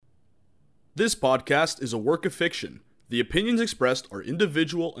This podcast is a work of fiction. The opinions expressed are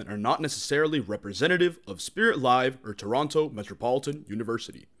individual and are not necessarily representative of Spirit Live or Toronto Metropolitan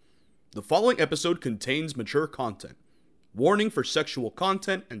University. The following episode contains mature content. Warning for sexual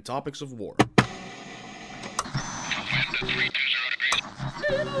content and topics of war.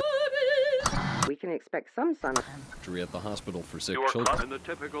 We can expect some sun. Surgery at the hospital for sick You are children. caught in the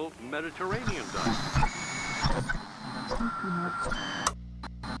typical Mediterranean diet.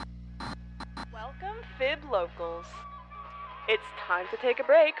 Welcome, Fib Locals. It's time to take a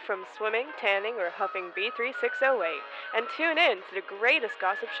break from swimming, tanning, or huffing B3608 and tune in to the greatest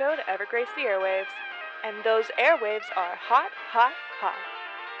gossip show to ever grace the airwaves. And those airwaves are hot, hot, hot.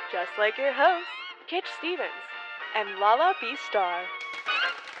 Just like your hosts, Kitsch Stevens and Lala B. Star.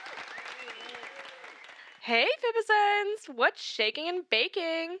 Hey, Fibisons! What's shaking and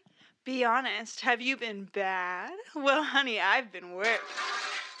baking? Be honest, have you been bad? Well, honey, I've been worse.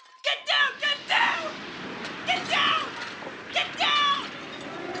 Get down! Get down! Get down! Get down!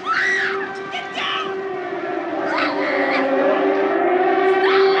 Get down!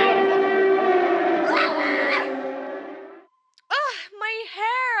 Ugh, my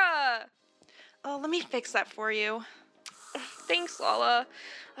hair! Oh, let me fix that for you. Thanks, Lala.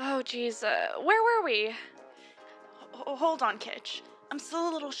 Oh, jeez, where were we? Hold on, Kitsch. I'm still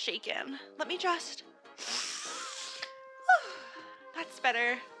a little shaken. Let me just... That's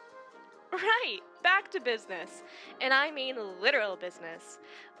better. Right, back to business. And I mean literal business.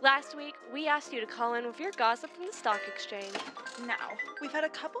 Last week, we asked you to call in with your gossip from the stock exchange. Now, we've had a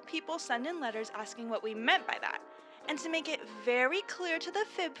couple people send in letters asking what we meant by that. And to make it very clear to the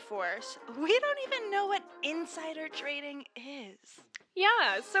Fib Force, we don't even know what insider trading is.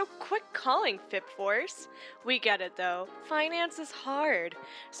 Yeah, so quit calling Fib Force. We get it though. Finance is hard.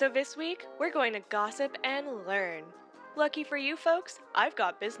 So this week, we're going to gossip and learn. Lucky for you folks, I've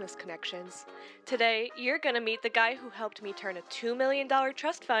got business connections. Today, you're gonna meet the guy who helped me turn a $2 million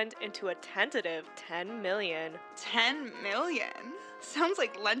trust fund into a tentative $10 million. 10 million? Sounds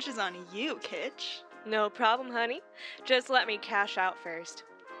like lunch is on you, Kitsch. No problem, honey. Just let me cash out first.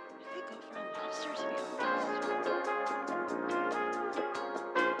 I could go for a lobster, to be honest.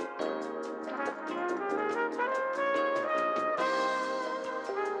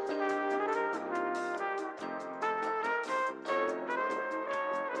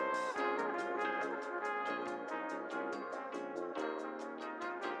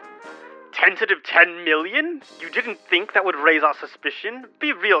 Tentative 10 million? You didn't think that would raise our suspicion?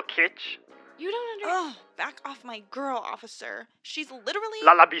 Be real, Kitsch. You don't understand. Oh, back off my girl, officer. She's literally...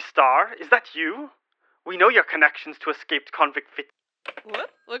 Lala B. Star, is that you? We know your connections to escaped convict fit.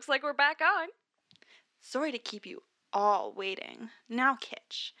 Whoop, looks like we're back on. Sorry to keep you all waiting. Now,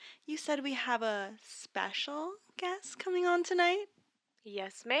 Kitsch, you said we have a special guest coming on tonight?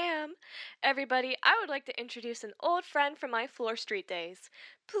 Yes, ma'am. Everybody, I would like to introduce an old friend from my Floor Street days.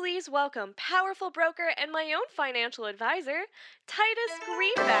 Please welcome powerful broker and my own financial advisor, Titus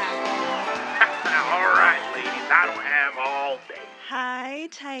Greenback. All right, ladies, I don't have all day. Hi,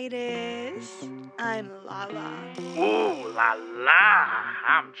 Titus. I'm Lala. Ooh, la la,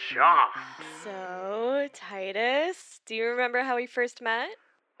 I'm charmed. So, Titus, do you remember how we first met?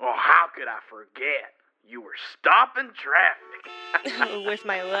 Oh, how could I forget? You were stopping traffic. With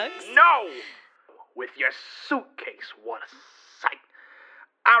my looks? No! With your suitcase, what a sight.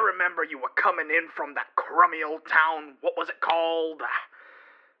 I remember you were coming in from that crummy old town. What was it called?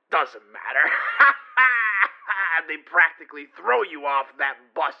 Doesn't matter. They practically throw you off that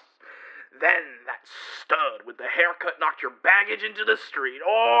bus. Then that stud with the haircut knocked your baggage into the street.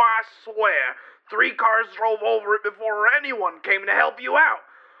 Oh, I swear, 3 cars drove over it before anyone came to help you out.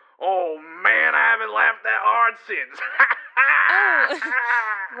 Oh, man, I haven't laughed that hard since. Oh,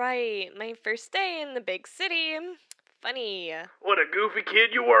 right. My first day in the big city. Funny. What a goofy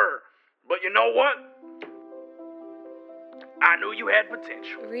kid you were. But you know what? I knew you had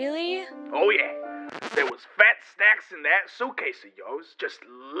potential. Really? Oh, yeah. There was fat stacks in that suitcase of yours, just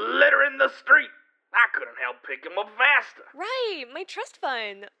littering the street. I couldn't help pick them up faster. Right, my trust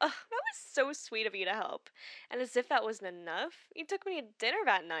fund. Ugh, that was so sweet of you to help. And as if that wasn't enough, you took me to dinner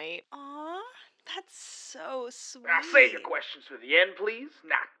that night. Aw, that's so sweet. Now save your questions for the end, please.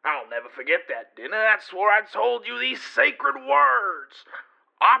 Nah, I'll never forget that dinner. That's where I told you these sacred words.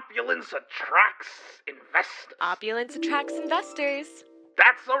 Opulence attracts investors. Opulence attracts investors.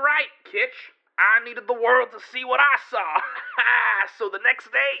 That's all right, Kitsch. I needed the world to see what I saw. So the next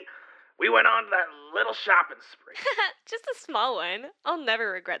day, we went on to that little shopping spree. Just a small one. I'll never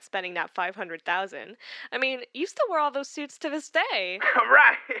regret spending that $500,000. I mean, you still wear all those suits to this day.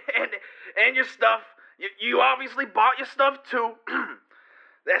 Right, and your stuff. You obviously bought your stuff too.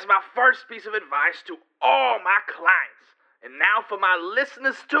 That's my first piece of advice to all my clients. And now for my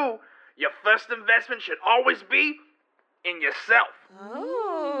listeners too, your first investment should always be in yourself.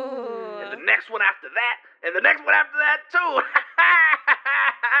 Oh. And the next one after that, and the next one after that too.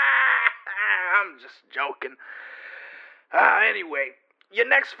 I'm just joking. Anyway, your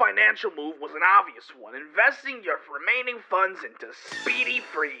next financial move was an obvious one, investing your remaining funds into Speedy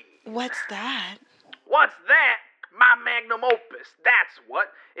Free. What's that? What's that? My magnum opus, that's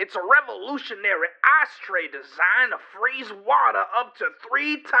what. It's a revolutionary ashtray design to freeze water up to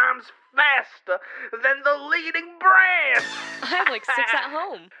 3 times faster than the leading brand. I have like 6 at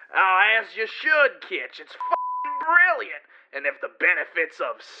home. Oh, as you should, Kitsch. It's f***ing brilliant. And if the benefits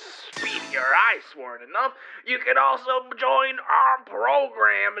of Speedier Ice weren't enough, you could also join our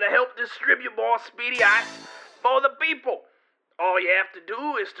program to help distribute more Speedy Ice for the people. All you have to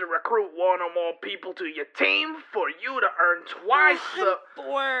do is to recruit 1 or more people to your team for you to earn twice the... I'm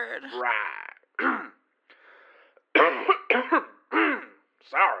bored. Right.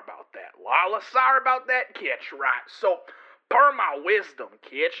 Sorry about that, Lala. Sorry about that, Kitsch. Right. So, per my wisdom,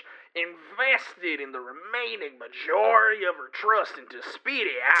 Kitsch, invested in the remaining majority of her trust into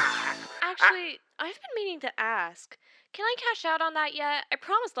Speedy Eyes. Actually, I've been meaning to ask. Can I cash out on that yet? I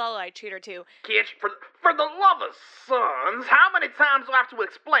promised Lala I'd treat her too. Kitsch, for the love of sons, how many times do I have to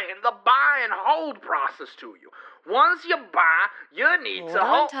explain the buy and hold process to you? Once you buy, you need to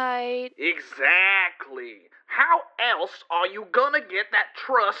Hold on tight. Exactly. How else are you gonna get that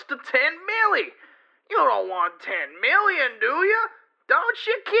trust to 10 milli? You don't want 10 million, do you? Don't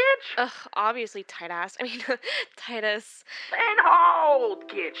you, Kitsch? Ugh, obviously Titus. Titus. Then hold,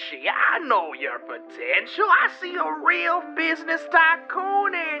 Kitschy. I know your potential. I see a real business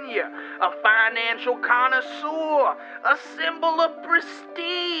tycoon in you. A financial connoisseur. A symbol of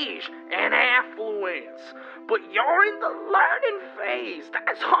prestige and affluence. But you're in the learning phase.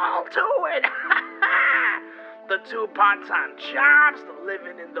 That's all to it. The 2 part-time jobs, the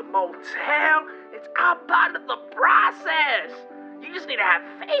living in the motel, it's all part of the process. You just need to have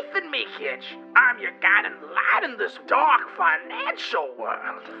faith in me, Kitsch. I'm your guiding light in this dark financial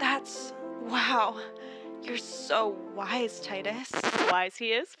world. That's... wow. You're so wise, Titus. Wise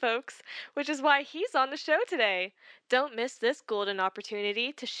he is, folks. Which is why he's on the show today. Don't miss this golden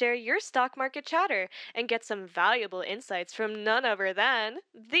opportunity to share your stock market chatter and get some valuable insights from none other than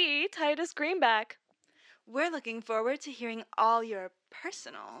the Titus Greenback. We're looking forward to hearing all your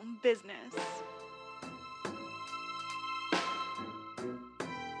personal business.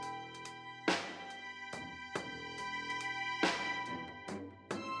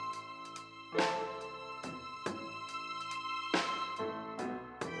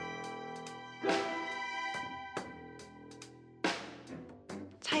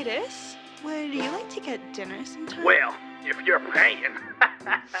 Titus, would you like to get dinner sometime? Well, if you're paying.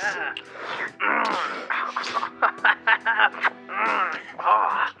 Guys?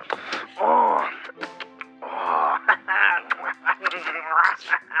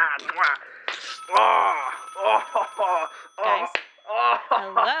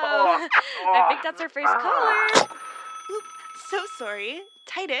 Hello. I think that's our first caller. Oop, so sorry.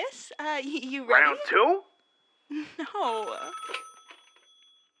 Titus, you ready? Round 2? No.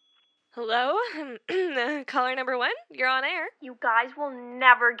 Hello? Caller number 1, you're on air. You guys will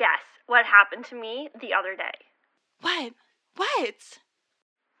never guess what happened to me the other day. What? What?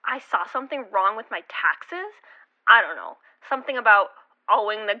 I saw something wrong with my taxes. I don't know. Something about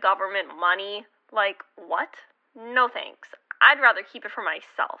owing the government money. Like, what? No thanks. I'd rather keep it for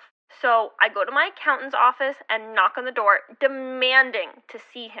myself. So I go to my accountant's office and knock on the door, demanding to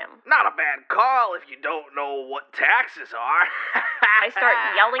see him. Not a bad call if you don't know what taxes are. I start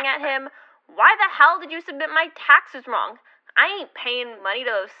yelling at him. Why the hell did you submit my taxes wrong? I ain't paying money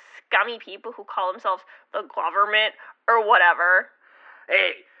to those scummy people who call themselves the government or whatever.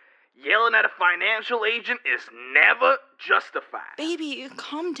 Hey, yelling at a financial agent is never justified. Baby,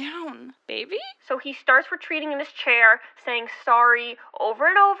 calm down. Baby? So he starts retreating in his chair, saying sorry over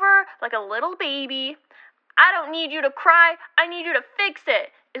and over like a little baby. I don't need you to cry, I need you to fix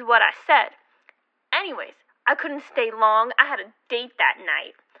it, is what I said. Anyways, I couldn't stay long. I had a date that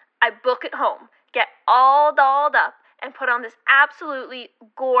night. I book it home, get all dolled up, and put on this absolutely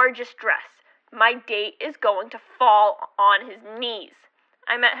gorgeous dress. My date is going to fall on his knees.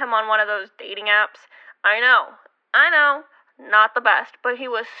 I met him on one of those dating apps. I know, not the best, but he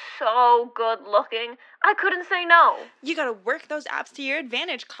was so good looking, I couldn't say no. You gotta work those apps to your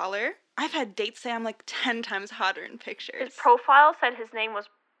advantage, caller. I've had dates say I'm like 10 times hotter in pictures. His profile said his name was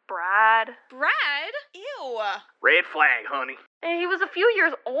Brad. Brad? Ew. Red flag, honey. And he was a few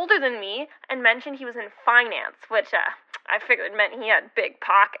years older than me and mentioned he was in finance, which I figured meant he had big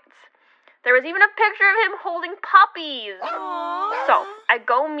pockets. There was even a picture of him holding puppies. Aww. So I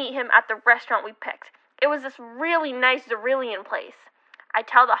go meet him at the restaurant we picked. It was this really nice Zerillion place. I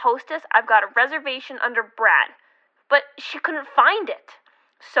tell the hostess I've got a reservation under Brad, but she couldn't find it.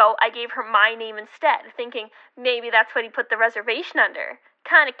 So I gave her my name instead, thinking maybe that's what he put the reservation under.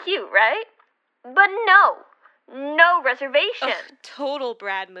 Kinda cute, right? But no reservation. Ugh, total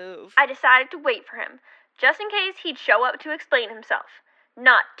Brad move. I decided to wait for him, just in case he'd show up to explain himself.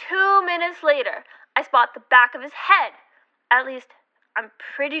 Not 2 minutes later, I spot the back of his head. At least, I'm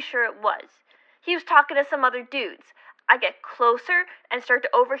pretty sure it was. He was talking to some other dudes. I get closer and start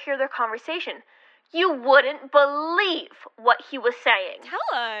to overhear their conversation. You wouldn't believe what he was saying.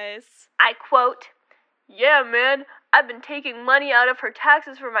 Tell us. I quote, "Yeah, man, I've been taking money out of her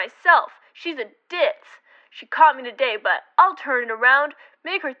taxes for myself. She's a ditz. She caught me today, but I'll turn it around,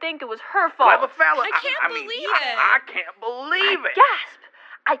 make her think it was her fault." Clever fella. I can't believe it. I can't believe it. Gasp!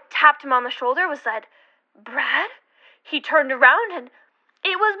 I tapped him on the shoulder and said, "Brad?" He turned around and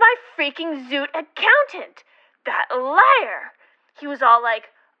it was my freaking Zoot accountant. That liar. He was all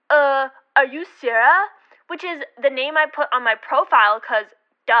like, are you Sarah? Which is the name I put on my profile because,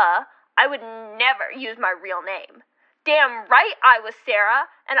 duh, I would never use my real name. Damn right I was Sarah,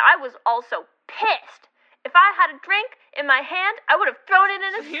 and I was also pissed. If I had a drink in my hand, I would have thrown it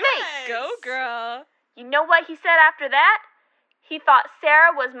in his face. Go, girl. You know what he said after that? He thought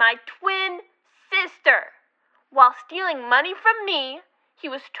Sarah was my twin sister. While stealing money from me, he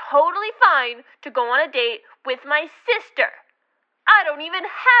was totally fine to go on a date with my sister. I don't even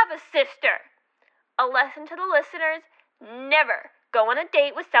have a sister. A lesson to the listeners, never go on a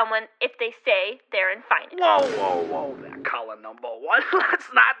date with someone if they say they're in finance. Whoa there, caller number one. Let's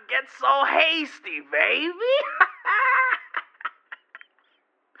not get so hasty, baby.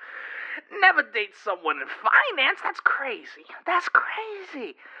 Never date someone in finance. That's crazy. That's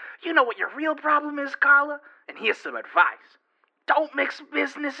crazy. You know what your real problem is, caller? And here's some advice. Don't mix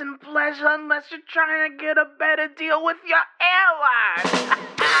business and pleasure unless you're trying to get a better deal with your airline.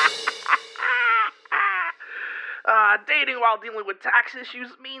 Dating while dealing with tax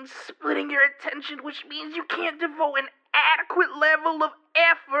issues means splitting your attention, which means you can't devote an adequate level of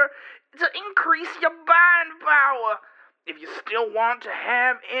effort to increase your buying power. If you still want to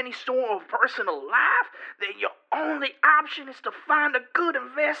have any sort of personal life, then your only option is to find a good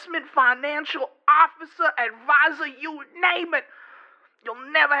investment financial officer, advisor, you name it.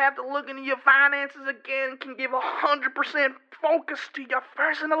 You'll never have to look into your finances again and can give 100% focus to your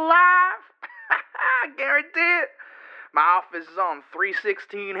personal life. I guarantee it. My office is on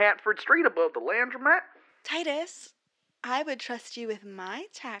 316 Hatford Street above the laundromat. Titus, I would trust you with my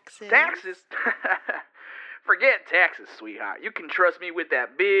taxes. Taxes? Forget taxes, sweetheart. You can trust me with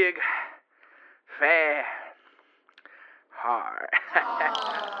that big, fat heart.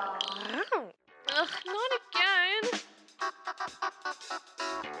 Wow. Ugh, not again.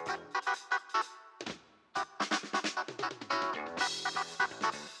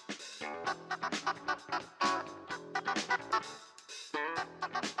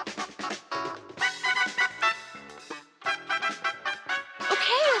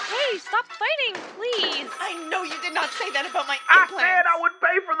 Okay, stop fighting, please. I know you did not say that about my I implants. said I would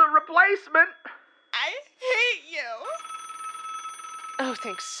pay for the replacement. I hate you. Oh,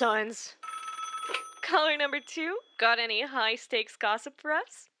 thanks, sons. Caller number 2, got any high-stakes gossip for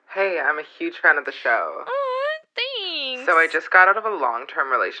us? Hey, I'm a huge fan of the show. Aw, thanks. So I just got out of a long-term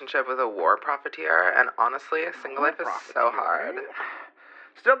relationship with a war profiteer, and honestly, single life is so hard.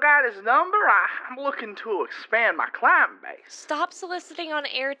 Still got his number? I'm looking to expand my client base. Stop soliciting on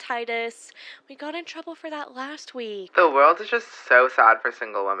air, Titus. We got in trouble for that last week. The world is just so sad for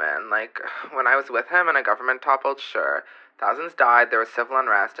single women. Like, when I was with him and a government toppled, sure. Thousands died, there was civil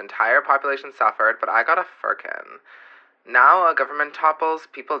unrest, entire population suffered, but I got a firkin. Now a government topples,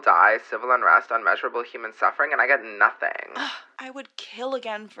 people die, civil unrest, unmeasurable human suffering, and I get nothing. I would kill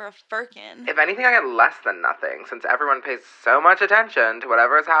again for a firkin. If anything, I get less than nothing, since everyone pays so much attention to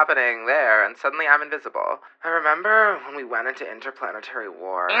whatever is happening there, and suddenly I'm invisible. I remember when we went into interplanetary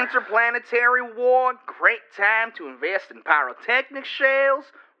war. Interplanetary war, great time to invest in pyrotechnic shells,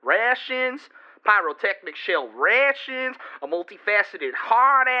 rations, pyrotechnic shell rations, a multifaceted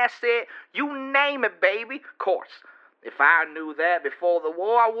hard asset, you name it, baby. Of course, if I knew that before the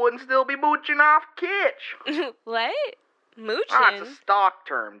war, I wouldn't still be mooching off Kitsch. What? Mooching? Oh, it's a stock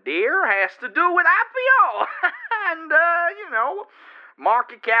term, dear. Has to do with IPO. And,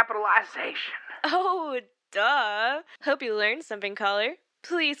 market capitalization. Oh, duh. Hope you learned something, caller.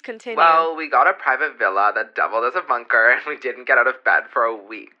 Please continue. Well, we got a private villa that doubled as a bunker, and we didn't get out of bed for a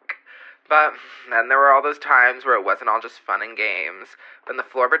week. But then there were all those times where it wasn't all just fun and games. When the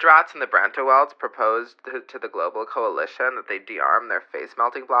Florbridge Rats and the Brantowelds proposed to the Global Coalition that they de-arm their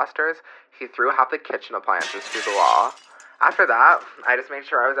face-melting blasters, he threw half the kitchen appliances through the wall. After that, I just made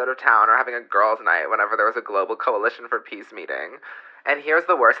sure I was out of town or having a girls' night whenever there was a Global Coalition for Peace meeting. And here's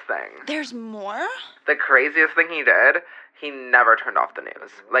the worst thing. There's more? The craziest thing he did, he never turned off the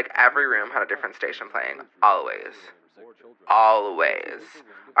news. Like, every room had a different station playing. Always. Always.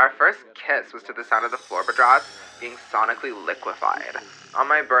 Our first kiss was to the sound of the Florbridge Rats being sonically liquefied. On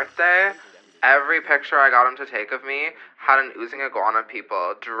my birthday, every picture I got him to take of me had an oozing iguana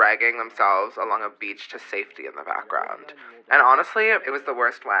people dragging themselves along a beach to safety in the background. And honestly, it was the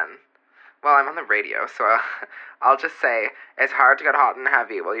worst when. Well, I'm on the radio, so I'll just say, it's hard to get hot and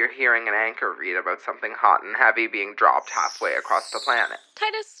heavy while you're hearing an anchor read about something hot and heavy being dropped halfway across the planet.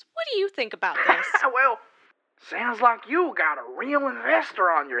 Titus, what do you think about this? Well, sounds like you got a real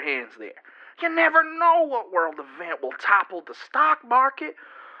investor on your hands there. You never know what world event will topple the stock market.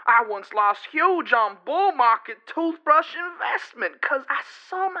 I once lost huge on bull market toothbrush investment because I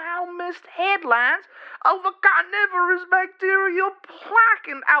somehow missed headlines of a carnivorous bacterial plaque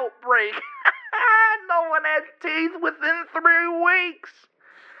outbreak. No one had teeth within 3 weeks.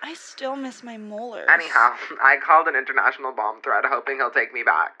 I still miss my molars. Anyhow, I called an international bomb threat hoping he'll take me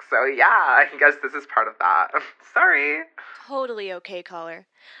back. So yeah, I guess this is part of that. Sorry. Totally okay, caller.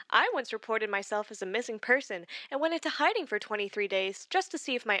 I once reported myself as a missing person and went into hiding for 23 days just to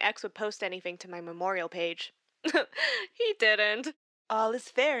see if my ex would post anything to my memorial page. He didn't. All is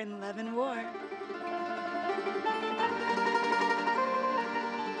fair in love and war.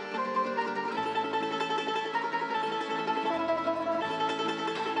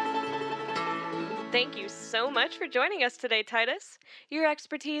 Thank you so much for joining us today, Titus. Your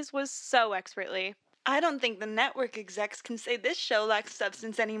expertise was so expertly. I don't think the network execs can say this show lacks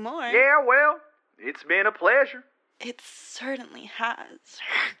substance anymore. Yeah, well, it's been a pleasure. It certainly has.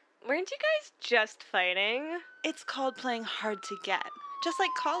 Weren't you guys just fighting? It's called playing hard to get, just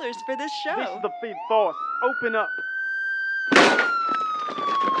like callers for this show. This is the Fifth Force. Open up.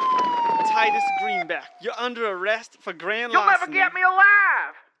 Titus Greenback, you're under arrest for grand You'll larceny. never get me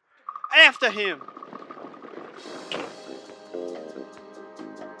alive! After him.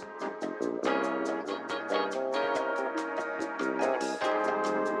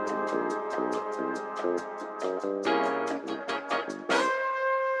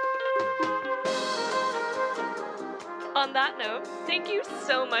 On that note, thank you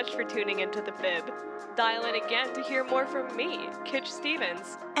so much for tuning into The Fib. Dial in again to hear more from me, Kitsch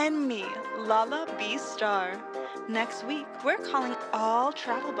Stevens. And me, Lala B. Star. Next week, we're calling all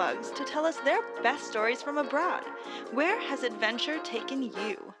travel bugs to tell us their best stories from abroad. Where has adventure taken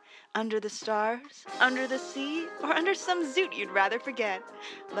you? Under the stars, under the sea, or under some zoot you'd rather forget?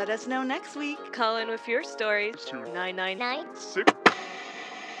 Let us know next week. Call in with your stories to 999. 6